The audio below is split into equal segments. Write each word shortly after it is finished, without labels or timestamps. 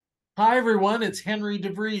Hi, everyone. It's Henry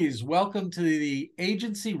DeVries. Welcome to the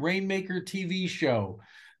Agency Rainmaker TV show.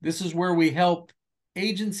 This is where we help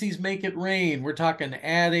agencies make it rain. We're talking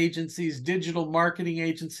ad agencies, digital marketing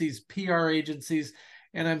agencies, PR agencies.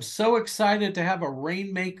 And I'm so excited to have a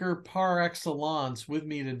rainmaker par excellence with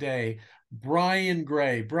me today, Bryan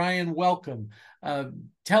Gray. Bryan, welcome.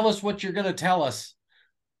 Tell us what you're going to tell us.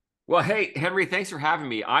 Well, hey, Henry, thanks for having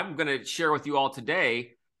me. I'm going to share with you all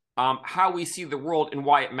today how we see the world and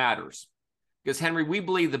why it matters. Because, Henry, we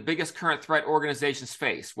believe the biggest current threat organizations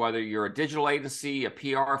face, whether you're a digital agency, a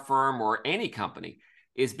PR firm, or any company,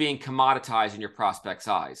 is being commoditized in your prospects'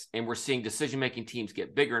 eyes. And we're seeing decision-making teams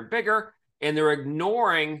get bigger and bigger, and they're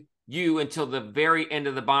ignoring you until the very end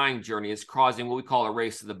of the buying journey. It's causing what we call a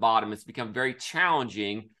race to the bottom. It's become very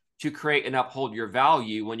challenging to create and uphold your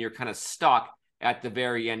value when you're kind of stuck at the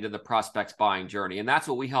very end of the prospect's buying journey. And that's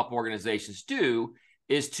what we help organizations do,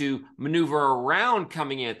 is to maneuver around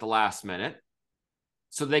coming in at the last minute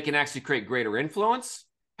so they can actually create greater influence,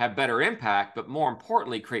 have better impact, but more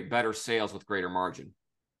importantly, create better sales with greater margin.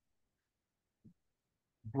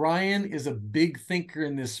 Bryan is a big thinker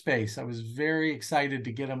in this space. I was very excited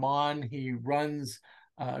to get him on. He runs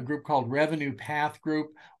a group called Revenue Path Group.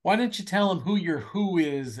 Why don't you tell him who your who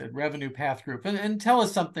is at Revenue Path Group and tell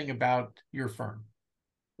us something about your firm?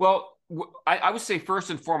 Well, I would say first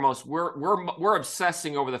and foremost, we're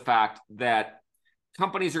obsessing over the fact that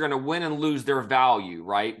companies are going to win and lose their value,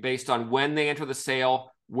 right? Based on when they enter the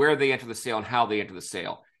sale, where they enter the sale, and how they enter the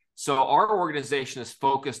sale. So our organization is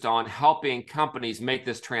focused on helping companies make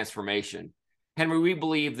this transformation. Henry, we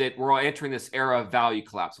believe that we're entering this era of value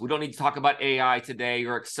collapse. We don't need to talk about AI today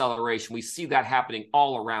or acceleration. We see that happening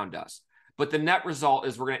all around us. But the net result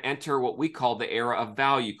is we're going to enter what we call the era of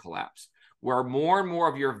value collapse, where more and more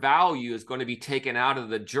of your value is going to be taken out of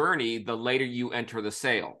the journey the later you enter the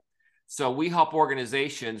sale. So we help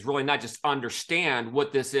organizations really not just understand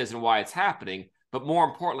what this is and why it's happening, but more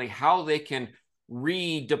importantly, how they can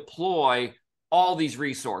redeploy all these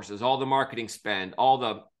resources, all the marketing spend, all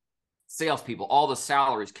the salespeople, all the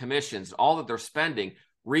salaries, commissions, all that they're spending,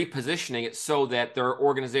 repositioning it so that their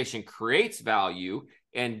organization creates value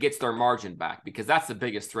and gets their margin back, because that's the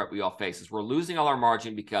biggest threat we all face is we're losing all our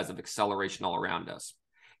margin because of acceleration all around us.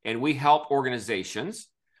 And we help organizations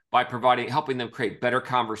by helping them create better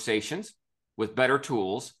conversations with better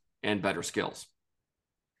tools and better skills.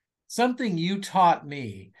 Something you taught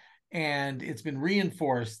me, and it's been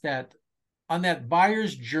reinforced, that on that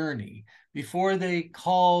buyer's journey, before they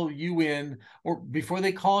call you in or before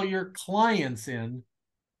they call your clients in,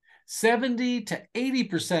 70 to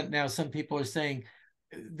 80% now, some people are saying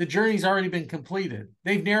the journey's already been completed.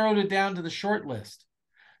 They've narrowed it down to the short list.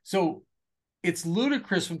 So it's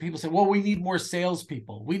ludicrous when people say, well, we need more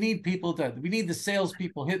salespeople. We need the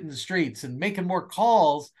salespeople hitting the streets and making more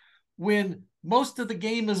calls, when most of the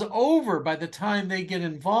game is over by the time they get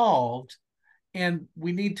involved. And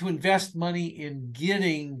we need to invest money in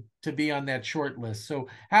getting to be on that short list. So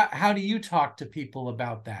how do you talk to people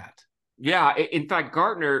about that? Yeah, in fact,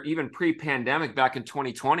 Gartner, even pre-pandemic back in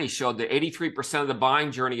 2020, showed that 83% of the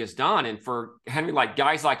buying journey is done. And for Henry, like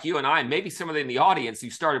guys like you and I, and maybe some of them in the audience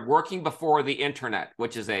who started working before the internet,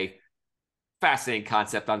 which is a fascinating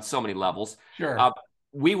concept on so many levels. Sure.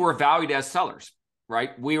 We were valued as sellers,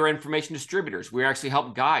 right? We were information distributors. We actually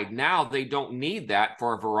helped guide. Now they don't need that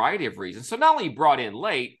for a variety of reasons. So not only brought in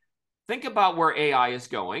late, think about where AI is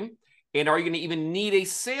going. And are you going to even need a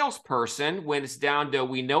salesperson when it's down to,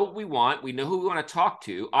 we know what we want, we know who we want to talk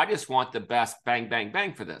to, I just want the best bang, bang,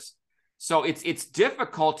 bang for this. So it's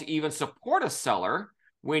difficult to even support a seller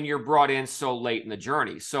when you're brought in so late in the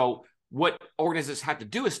journey. So what organizations have to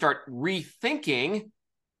do is start rethinking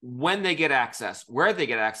when they get access, where they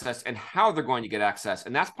get access, and how they're going to get access.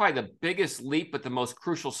 And that's probably the biggest leap, but the most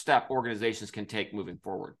crucial step organizations can take moving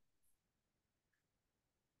forward.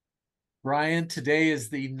 Bryan, today is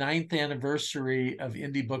the 9th anniversary of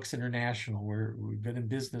Indie Books International. We've been in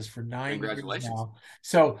business for 9 years Congratulations. now.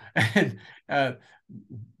 So, uh,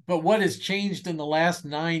 but what has changed in the last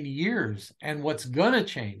 9 years, and what's going to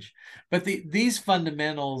change? But these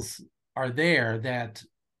fundamentals are there, that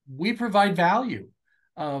we provide value.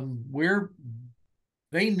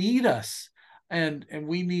 They need us, and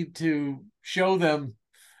we need to show them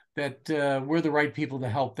that we're the right people to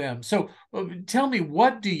help them. So tell me,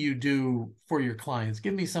 what do you do for your clients?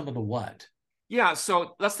 Give me some of the what. Yeah,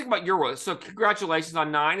 so let's think about your role. So congratulations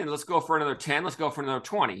on 9, and let's go for another 10. Let's go for another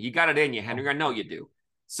 20. You got it in you, Henry. I know you do.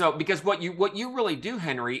 So because what you really do,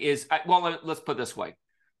 Henry, is, well, let's put it this way.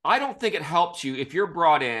 I don't think it helps you if you're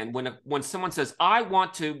brought in when someone says, I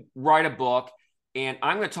want to write a book and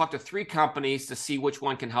I'm going to talk to 3 companies to see which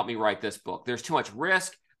one can help me write this book. There's too much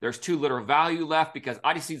risk. There's too little value left because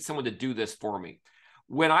I just need someone to do this for me.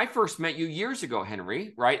 When I first met you years ago,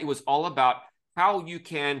 Henry, right, it was all about how you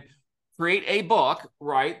can create a book,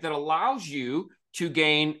 right, that allows you to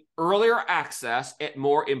gain earlier access at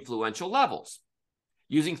more influential levels,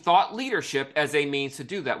 using thought leadership as a means to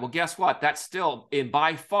do that. Well, guess what? That still, and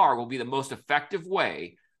by far, will be the most effective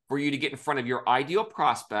way for you to get in front of your ideal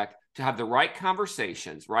prospect, to have the right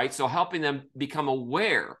conversations, right? So helping them become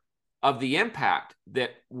aware of the impact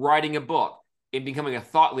that writing a book and becoming a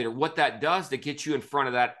thought leader, what that does to get you in front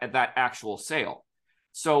of that at that actual sale.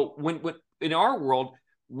 So when in our world,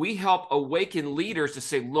 we help awaken leaders to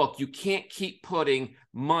say, look, you can't keep putting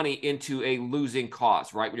money into a losing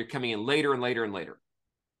cause, right? When you're coming in later and later and later.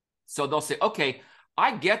 So they'll say, okay,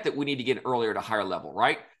 I get that we need to get earlier at a higher level,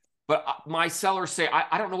 right? But my sellers say,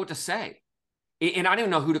 I don't know what to say. And I don't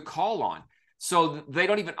know who to call on. So they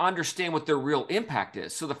don't even understand what their real impact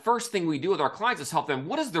is. So the first thing we do with our clients is help them.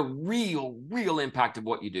 What is the real impact of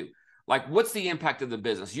what you do? Like, what's the impact of the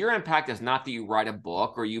business? Your impact is not that you write a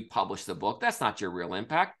book or you publish the book. That's not your real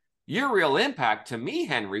impact. Your real impact to me,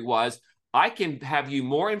 Henry, was I can have you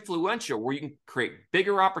more influential where you can create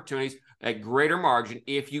bigger opportunities at greater margin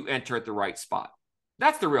if you enter at the right spot.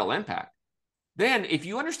 That's the real impact. Then if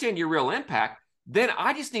you understand your real impact, then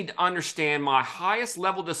I just need to understand my highest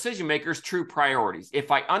level decision makers' true priorities. If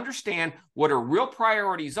I understand what our real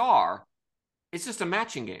priorities are, it's just a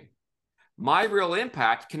matching game. My real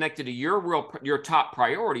impact connected to your top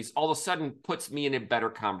priorities all of a sudden puts me in a better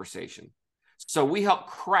conversation. So we help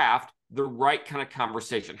craft the right kind of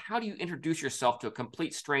conversation. How do you introduce yourself to a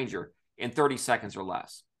complete stranger in 30 seconds or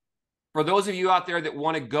less? For those of you out there that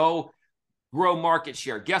want to go grow market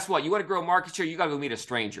share, guess what? You want to grow market share, you got to go meet a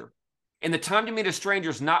stranger. And the time to meet a stranger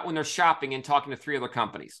is not when they're shopping and talking to 3 other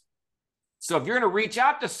companies. So if you're going to reach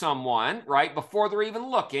out to someone, right, before they're even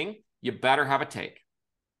looking, you better have a take.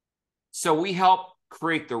 So we help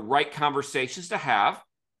create the right conversations to have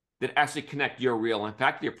that actually connect your real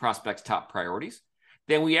impact to your prospect's top priorities.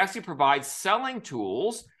 Then we actually provide selling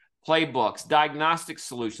tools, playbooks, diagnostic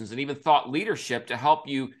solutions, and even thought leadership to help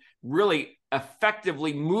you really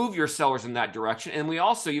effectively move your sellers in that direction. And we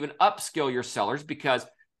also even upskill your sellers, because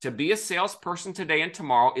to be a salesperson today and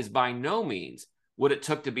tomorrow is by no means what it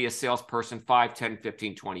took to be a salesperson 5, 10,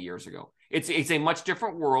 15, 20 years ago. It's a much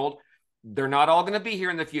different world. They're not all going to be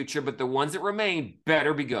here in the future, but the ones that remain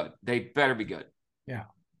better be good. They better be good. Yeah.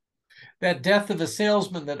 That death of a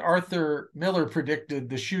salesman that Arthur Miller predicted,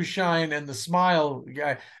 the shoe shine and the smile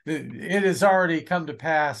guy, it has already come to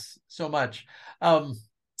pass so much.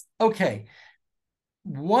 Okay.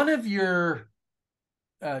 One of your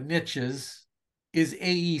niches is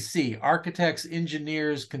AEC, architects,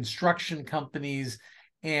 engineers, construction companies,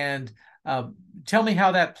 and tell me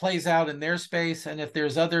how that plays out in their space, and if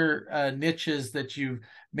there's other niches that you've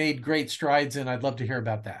made great strides in, I'd love to hear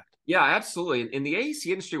about that. Yeah, absolutely. And the AEC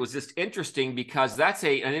industry was just interesting because that's an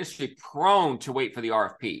industry prone to wait for the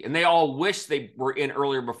RFP. And they all wish they were in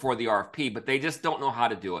earlier before the RFP, but they just don't know how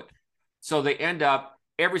to do it. So they end up,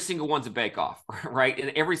 every single one's a bake-off, right?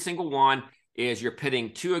 And every single one is you're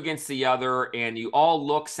pitting 2 against the other, and you all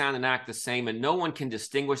look, sound, and act the same, and no one can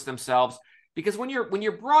distinguish themselves. Because when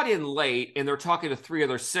you're brought in late and they're talking to 3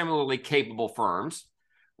 other similarly capable firms,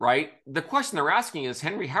 right? The question they're asking is,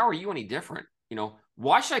 Henry, how are you any different? You know,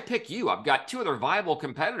 why should I pick you? I've got 2 other viable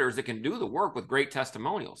competitors that can do the work with great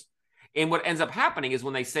testimonials. And what ends up happening is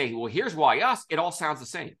when they say, well, here's why us, it all sounds the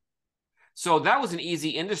same. So that was an easy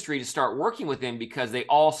industry to start working within because they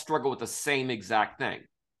all struggle with the same exact thing.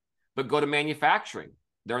 But go to manufacturing,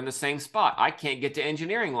 they're in the same spot. I can't get to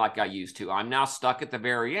engineering like I used to. I'm now stuck at the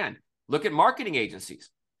very end. Look at marketing agencies,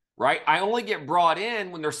 right? I only get brought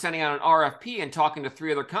in when they're sending out an RFP and talking to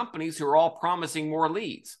 3 other companies who are all promising more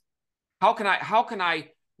leads. How can I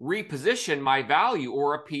reposition my value,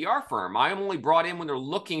 or a PR firm? I am only brought in when they're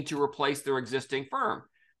looking to replace their existing firm.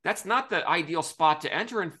 That's not the ideal spot to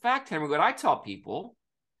enter. In fact, Henry, what I tell people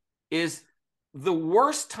is the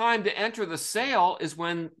worst time to enter the sale is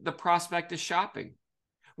when the prospect is shopping,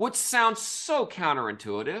 which sounds so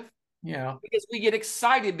counterintuitive. Yeah. Because we get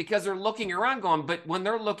excited because they're looking around going, but when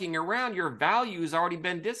they're looking around, your value has already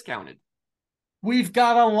been discounted. We've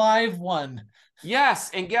got a live one. Yes.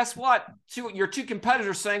 And guess what? Your 2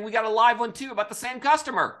 competitors saying we got a live one too about the same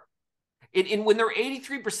customer. And when they're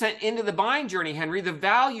 83% into the buying journey, Henry, the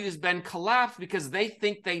value has been collapsed because they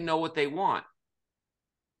think they know what they want.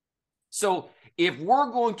 So if we're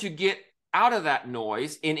going to get out of that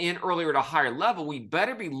noise and in earlier at a higher level, we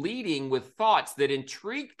better be leading with thoughts that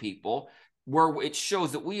intrigue people, where it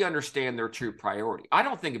shows that we understand their true priority. I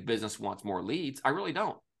don't think a business wants more leads. I really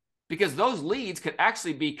don't. because those leads could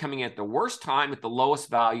actually be coming at the worst time at the lowest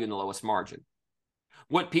value and the lowest margin.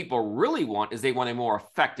 What people really want is they want a more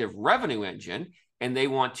effective revenue engine, and they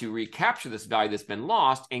want to recapture this value that's been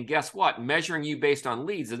lost. And guess what? Measuring you based on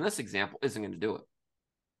leads in this example isn't going to do it.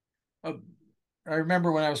 Uh, I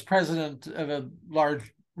remember when I was president of a large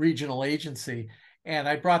regional agency, and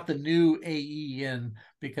I brought the new AE in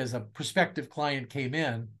because a prospective client came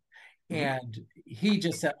in, Mm-hmm. and he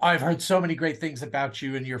just said, I've heard so many great things about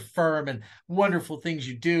you and your firm and wonderful things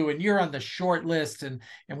you do. And you're on the short list. And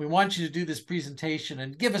we want you to do this presentation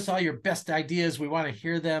and give us all your best ideas. We want to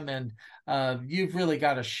hear them. And you've really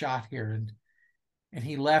got a shot here. And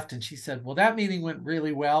he left, and she said, well, that meeting went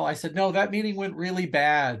really well. I said, no, that meeting went really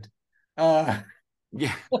bad. Uh,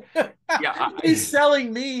 Yeah. Yeah. he's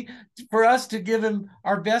selling me for us to give him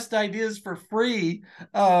our best ideas for free.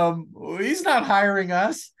 He's not hiring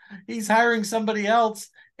us. He's hiring somebody else,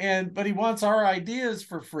 but he wants our ideas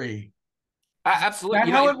for free. Is Absolutely. that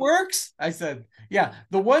how it works? I said, yeah.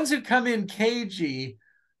 The ones who come in cagey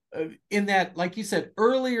in that, like you said,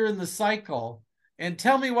 earlier in the cycle, and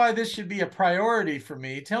tell me why this should be a priority for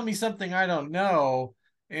me. Tell me something I don't know.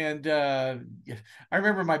 And I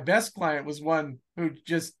remember my best client was one who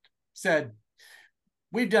just said,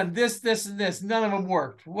 we've done this, this, and this. None of them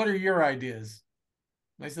worked. What are your ideas?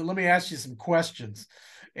 And I said, let me ask you some questions.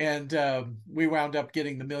 And we wound up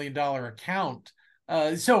getting the $1 million account.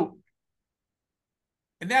 And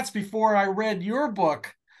that's before I read your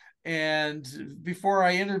book and before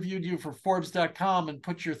I interviewed you for Forbes.com and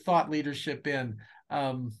put your thought leadership in.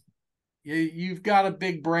 You've got a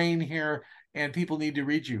big brain here, and people need to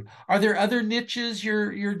read you. Are there other niches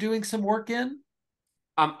you're doing some work in?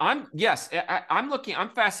 I'm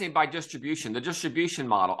fascinated by distribution, the distribution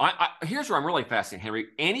model. Here's where I'm really fascinated, Henry.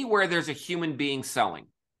 Anywhere there's a human being selling,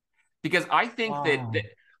 because I think that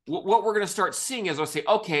Wow. what we're going to start seeing is, I'll say,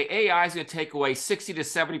 okay, AI is going to take away 60 to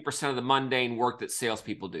 70% of the mundane work that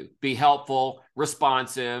salespeople do. Be helpful,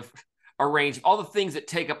 responsive, arrange all the things that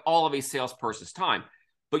take up all of a salesperson's time.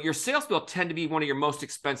 But your salespeople tend to be one of your most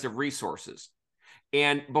expensive resources.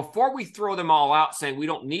 And before we throw them all out saying we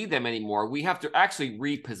don't need them anymore, we have to actually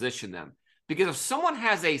reposition them. Because if someone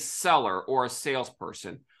has a seller or a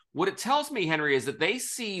salesperson, what it tells me, Henry, is that they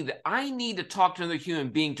see that I need to talk to another human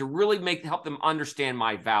being to really help them understand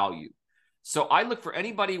my value. So I look for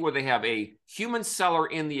anybody where they have a human seller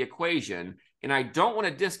in the equation, and I don't want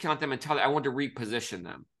to discount them until I want to reposition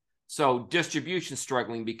them. So distribution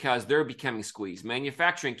struggling because they're becoming squeezed.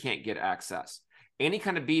 Manufacturing can't get access. Any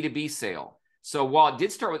kind of B2B sale. So while it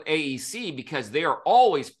did start with AEC, because they are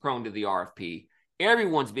always prone to the RFP,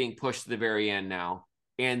 everyone's being pushed to the very end now,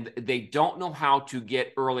 and they don't know how to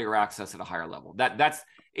get earlier access at a higher level.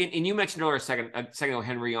 And you mentioned earlier a second ago,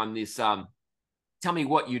 Henry, on this. Tell me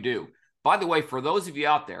what you do. By the way, for those of you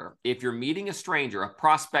out there, if you're meeting a stranger, a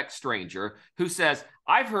prospect stranger who says,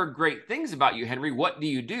 I've heard great things about you, Henry, what do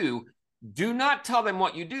you do? Do not tell them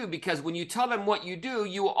what you do, because when you tell them what you do,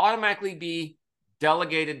 you will automatically be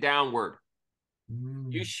delegated downward.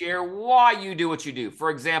 You share why you do what you do.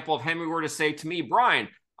 For example, if Henry were to say to me, Bryan,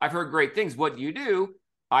 I've heard great things. What do you do?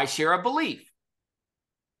 I share a belief.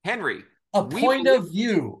 Henry, A point of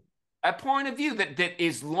view. a point of view that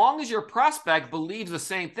as long as your prospect believes the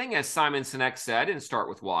same thing as Simon Sinek said, and start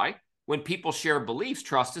with why, when people share beliefs,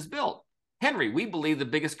 trust is built. Henry, we believe the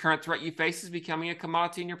biggest current threat you face is becoming a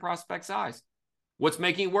commodity in your prospect's eyes. What's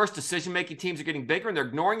making it worse? Decision-making teams are getting bigger, and they're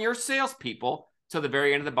ignoring your salespeople to the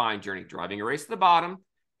very end of the buying journey, driving a race to the bottom.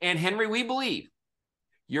 And Henry, we believe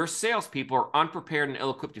your salespeople are unprepared and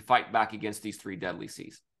ill-equipped to fight back against these three deadly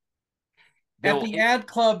C's. At the ad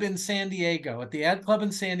club in San Diego,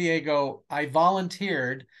 I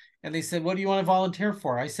volunteered, and they said, what do you want to volunteer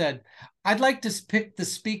for? I said, I'd like to pick the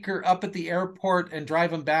speaker up at the airport and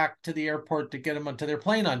drive them back to the airport to get them onto their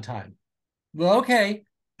plane on time. Well, okay.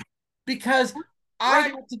 Because I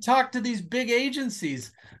Right. got to talk to these big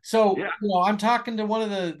agencies. So, Yeah. I'm talking to one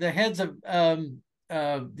of the heads of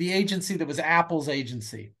the agency that was Apple's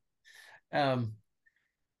agency. Um,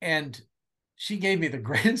 and she gave me the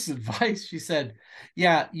greatest advice. She said,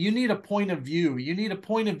 yeah, you need a point of view. You need a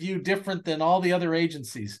point of view different than all the other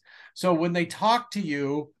agencies. So when they talk to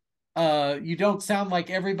you, you don't sound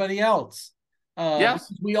like everybody else.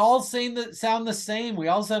 Yes. We all sound the same. We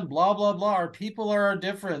all sound blah blah blah. Our people are our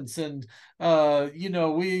difference, and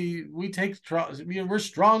we take we're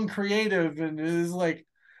strong, creative, and it's like,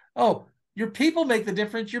 oh, your people make the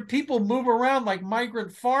difference. Your people move around like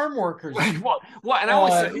migrant farm workers. And I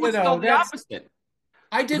always said, who would tell the That's opposite?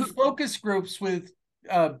 I did Who, focus groups with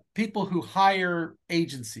people who hire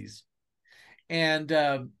agencies, and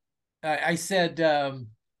I said, oh,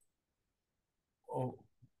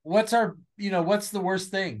 what's the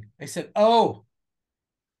worst thing? They said, oh,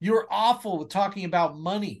 you're awful with talking about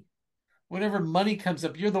money. Whenever money comes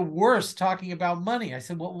up, you're the worst talking about money. I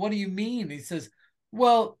said, well, what do you mean? He says,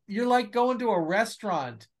 well, you're like going to a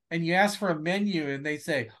restaurant and you ask for a menu and they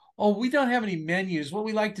say, oh, we don't have any menus. What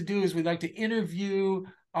we like to do is we like to interview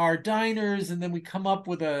our diners and then we come up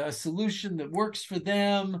with a solution that works for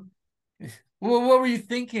them. Well, what were you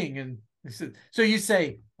thinking? And he said, so you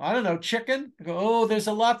say, I don't know, chicken? I go, oh, there's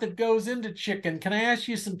a lot that goes into chicken. Can I ask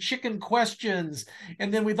you some chicken questions?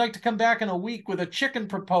 And then we'd like to come back in a week with a chicken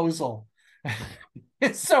proposal.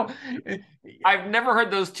 So I've never heard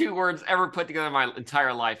those two words ever put together in my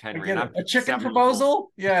entire life, I Henry, get and it. I'm A chicken 7 years old.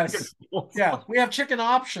 proposal? Chicken Yes. Yeah. proposal. We have chicken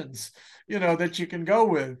options, that you can go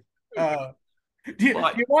with. Do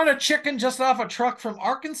But you want a chicken just off a truck from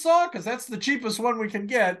Arkansas? Because that's the cheapest one we can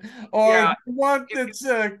get. Or do yeah, you want it,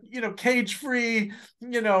 that's cage free,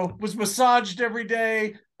 was massaged every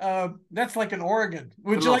day? That's like in Oregon. the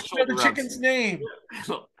Would you little like to know shoulder the rubs. chicken's name?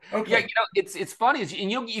 Yeah, Okay. it's funny is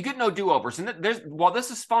you get no do-overs, and there's while this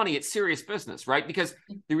is funny, it's serious business, right? Because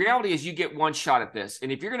the reality is you get one shot at this,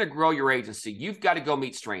 and if you're going to grow your agency, you've got to go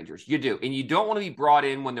meet strangers. You do, and you don't want to be brought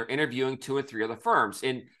in when they're interviewing 2 or 3 other firms.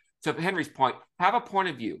 And to Henry's point, have a point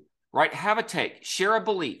of view, right? Have a take, share a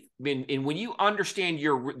belief, and when you understand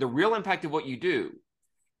the real impact of what you do,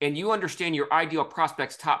 and you understand your ideal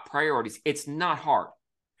prospect's top priorities, it's not hard.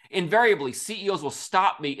 Invariably, CEOs will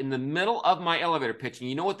stop me in the middle of my elevator pitch. And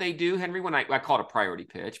you know what they do, Henry, when I call it a priority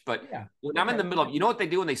pitch, but Yeah. when I'm in Okay. the middle of, you know what they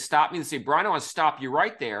do when they stop me? They say, Bryan, I want to stop you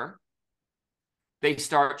right there. They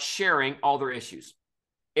start sharing all their issues.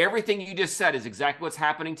 Everything you just said is exactly what's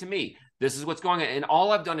happening to me. This is what's going on. And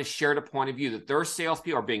all I've done is shared a point of view that their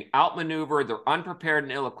salespeople are being outmaneuvered, they're unprepared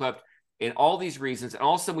and ill-equipped, and all these reasons. And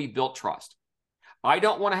all of a sudden, we built trust. I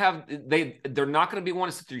don't want to have they're not going to be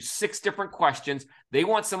wanting to sit through 6 different questions. They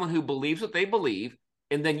want someone who believes what they believe,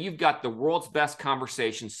 and then you've got the world's best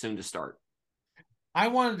conversation soon to start. I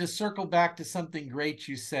wanted to circle back to something great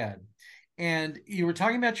you said. And you were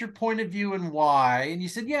talking about your point of view and why. And you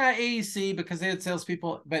said, yeah, AEC because they had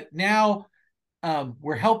salespeople. But now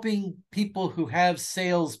we're helping people who have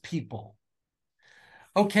salespeople.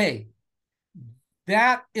 Okay,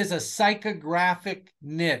 that is a psychographic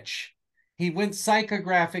niche. He went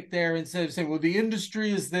psychographic there instead of saying, well, the industry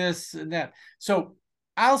is this and that. So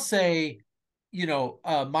I'll say,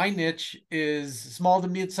 my niche is small to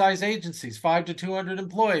mid-sized agencies, 5 to 200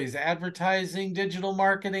 employees, advertising, digital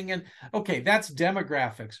marketing. And okay, that's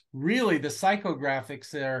demographics. Really, the psychographics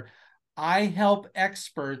there, I help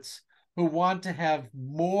experts who want to have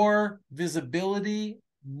more visibility,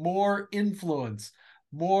 more influence,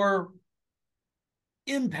 more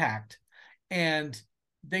impact. And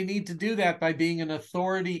they need to do that by being an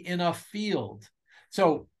authority in a field.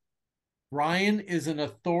 So Bryan is an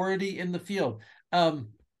authority in the field.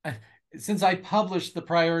 Since I published the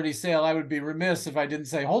priority sale, I would be remiss if I didn't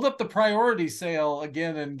say, hold up the priority sale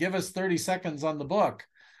again and give us 30 seconds on the book.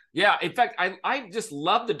 Yeah, in fact, I just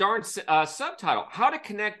love the darn subtitle: How to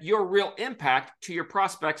Connect Your Real Impact to Your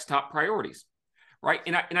Prospects' Top Priorities. Right,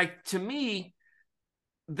 and I to me,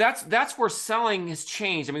 that's where selling has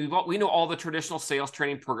changed. I mean, we know all the traditional sales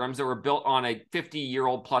training programs that were built on a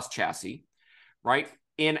 50-year-old plus chassis, right?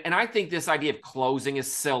 And I think this idea of closing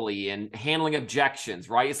is silly and handling objections,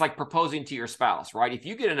 right? It's like proposing to your spouse, right? If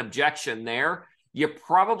you get an objection there, you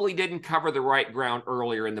probably didn't cover the right ground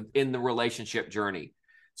earlier in the relationship journey.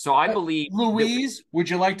 So I believe Louise, would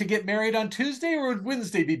you like to get married on Tuesday or would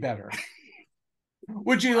Wednesday be better?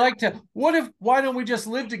 Would you like to? Why don't we just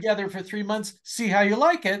live together for 3 months, see how you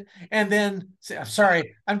like it, and then say, I'm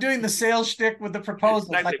sorry, I'm doing the sales shtick with the it's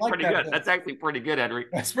proposals. I actually like pretty that good. bit. That's actually pretty good, Henry.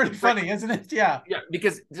 That's pretty funny, isn't it? Yeah. Yeah,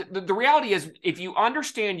 because the reality is, if you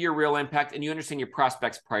understand your real impact and you understand your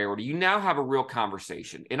prospect's priority, you now have a real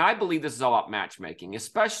conversation. And I believe this is all about matchmaking,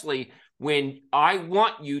 especially when I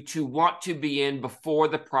want you to want to be in before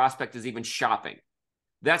the prospect is even shopping.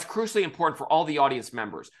 That's crucially important for all the audience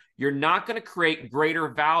members. You're not going to create greater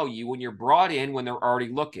value when you're brought in when they're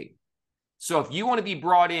already looking. So if you want to be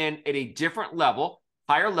brought in at a different level,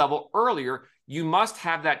 higher level, earlier, you must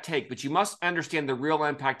have that take, but you must understand the real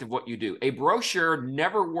impact of what you do. A brochure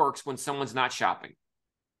never works when someone's not shopping.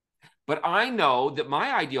 But I know that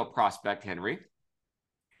my ideal prospect, Henry,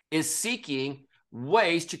 is seeking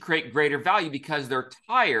ways to create greater value because they're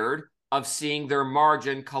tired of seeing their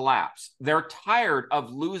margin collapse. They're tired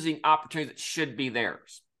of losing opportunities that should be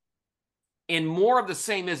theirs. And more of the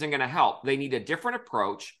same isn't going to help. They need a different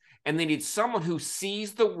approach, and they need someone who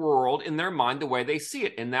sees the world in their mind the way they see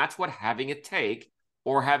it. And that's what having a take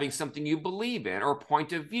or having something you believe in or a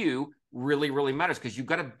point of view really, really matters, because you've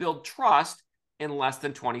got to build trust in less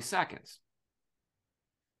than 20 seconds.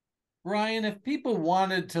 Bryan, if people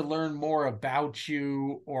wanted to learn more about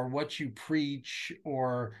you or what you preach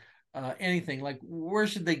or anything, like where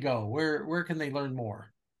should they go? Where can they learn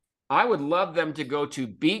more? I would love them to go to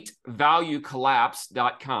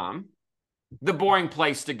beatvaluecollapse.com. The boring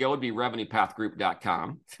place to go would be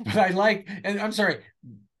revenuepathgroup.com. But I like, and I'm sorry,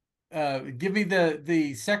 give me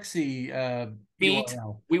the sexy Beat,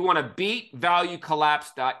 URL. we want to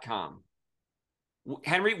beatvaluecollapse.com.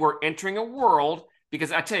 Henry, we're entering a world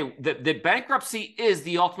because I tell you, the bankruptcy is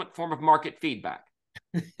the ultimate form of market feedback.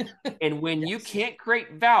 And when you Yes. can't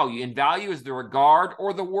create value, and value is the regard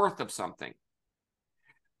or the worth of something,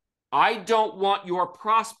 I don't want your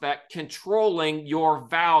prospect controlling your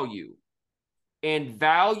value. And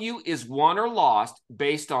value is won or lost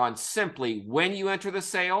based on simply when you enter the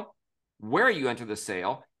sale, where you enter the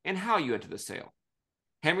sale, and how you enter the sale.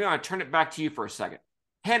 Henry, I want to turn it back to you for a second.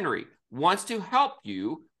 Henry wants to help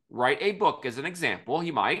you write a book, as an example,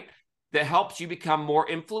 he might, that helps you become more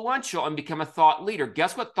influential and become a thought leader.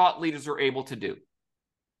 Guess what thought leaders are able to do?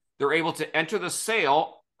 They're able to enter the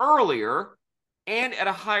sale earlier and at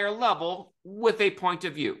a higher level with a point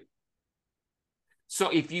of view. So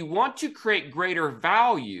if you want to create greater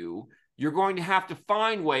value, you're going to have to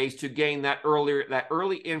find ways to gain that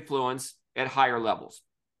early influence at higher levels.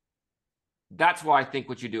 That's why I think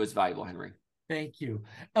what you do is valuable, Henry. Thank you.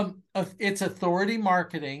 It's authority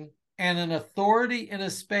marketing, and an authority in a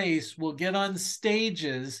space will get on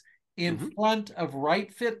stages in front of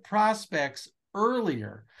right fit prospects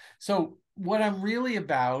earlier. So what I'm really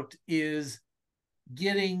about is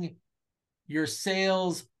getting your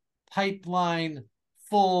sales pipeline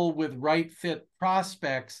full with right fit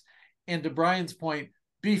prospects. And to Bryan's point,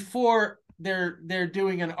 before they're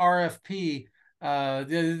doing an RFP,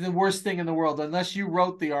 the worst thing in the world, unless you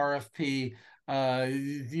wrote the RFP,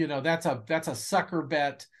 that's a sucker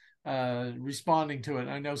bet responding to it.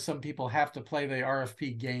 I know some people have to play the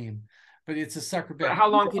RFP game, but it's a sucker But bet. how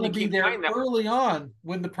You long can want you to be keep there playing that? early on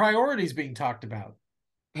when the priority is being talked about.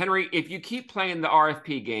 Henry, if you keep playing the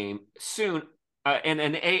RFP game, soon and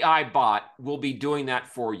an AI bot will be doing that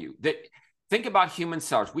for you. Think about human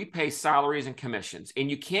sellers. We pay salaries and commissions, and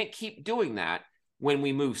you can't keep doing that when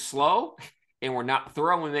we move slow and we're not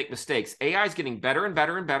thorough and we make mistakes. AI is getting better and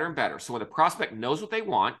better and better and better. So when the prospect knows what they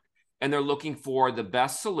want and they're looking for the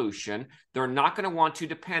best solution, they're not going to want to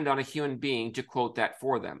depend on a human being to quote that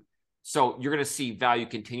for them. So you're going to see value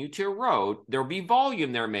continue to erode. There'll be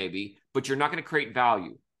volume there maybe, but you're not going to create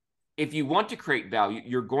value. If you want to create value,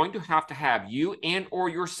 you're going to have you and or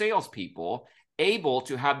your salespeople able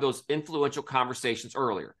to have those influential conversations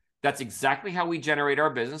earlier. That's exactly how we generate our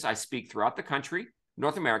business. I speak throughout the country,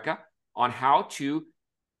 North America, on how to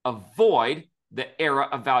avoid the era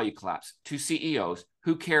of value collapse to CEOs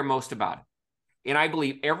who care most about it. And I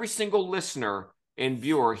believe every single listener and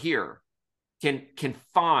viewer here can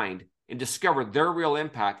find and discover their real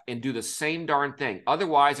impact and do the same darn thing.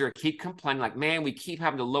 Otherwise, they're going to keep complaining like, man, we keep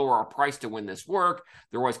having to lower our price to win this work.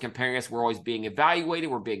 They're always comparing us. We're always being evaluated.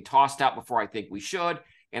 We're being tossed out before I think we should.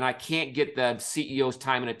 And I can't get the CEO's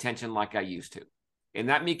time and attention like I used to. And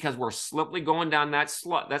that because we're slowly going down that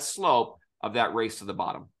slope of that race to the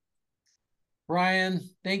bottom. Bryan,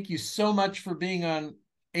 thank you so much for being on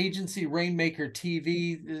Agency Rainmaker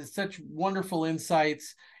TV. Such wonderful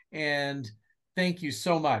insights, and thank you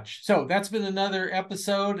so much. So that's been another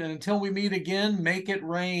episode, and until we meet again, make it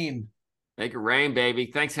rain. Make it rain, baby.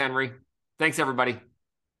 Thanks, Henry. Thanks, everybody.